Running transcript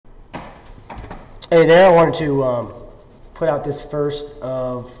Hey there, I wanted to put out this first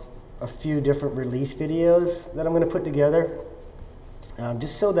of a few different release videos that I'm going to put together,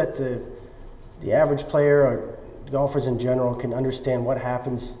 just so that the average player or golfers in general can understand what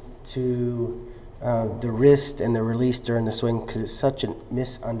happens to the wrist and the release during the swing, because it's such a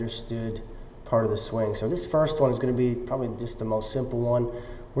misunderstood part of the swing. So this first one is going to be probably just the most simple one.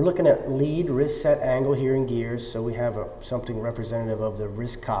 We're looking at lead wrist set angle here in gears, so we have something representative of the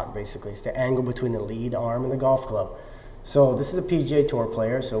wrist cock, basically. It's the angle between the lead arm and the golf club. So this is a PGA Tour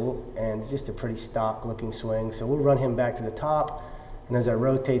player, and it's just a pretty stock looking swing. So we'll run him back to the top, and as I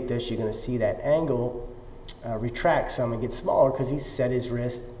rotate this, you're going to see that angle retract some and get smaller because he's set his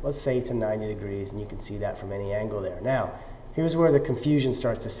wrist, let's say, to 90 degrees, and you can see that from any angle there. Now, here's where the confusion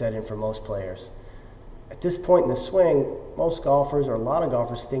starts to set in for most players. At this point in the swing, most golfers, or a lot of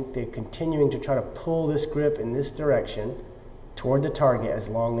golfers, think they're continuing to try to pull this grip in this direction toward the target as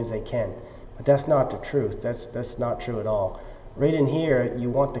long as they can. But that's not the truth. That's not true at all. Right in here, you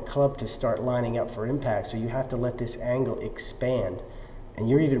want the club to start lining up for impact, so you have to let this angle expand. And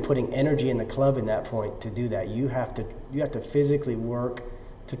you're even putting energy in the club in that point to do that. You have to physically work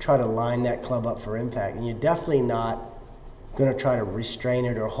to try to line that club up for impact. And you're definitely not going to try to restrain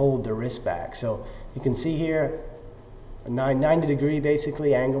it or hold the wrist back. So you can see here a 90 degree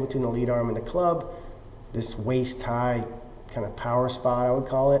basically angle between the lead arm and the club. This waist high kind of power spot, I would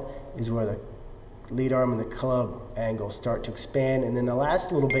call it, is where the lead arm and the club angles start to expand. And then the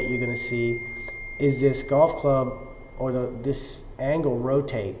last little bit you're going to see is this golf club, or this angle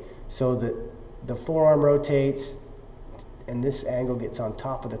rotate, so that the forearm rotates and this angle gets on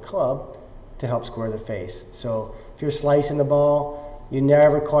top of the club to help square the face. So if you're slicing the ball, you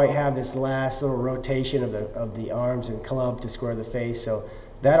never quite have this last little rotation of the arms and club to square the face. So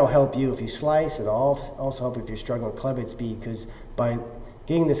that'll help you if you slice. It'll also help if you're struggling with club head speed, because by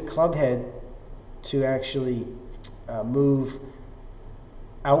getting this club head to actually move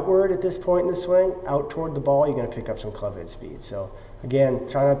outward at this point in the swing, out toward the ball, you're going to pick up some club head speed. So again,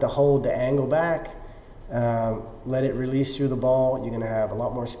 try not to hold the angle back. Let it release through the ball. You're going to have a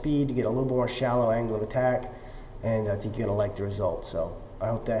lot more speed. You get a little more shallow angle of attack, and I think you're going to like the result. So I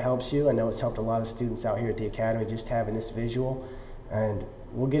hope that helps you. I know it's helped a lot of students out here at the Academy just having this visual, and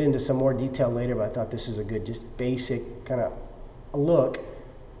we'll get into some more detail later, but I thought this was a good, just basic kind of a look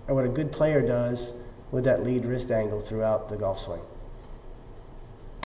at what a good player does with that lead wrist angle throughout the golf swing.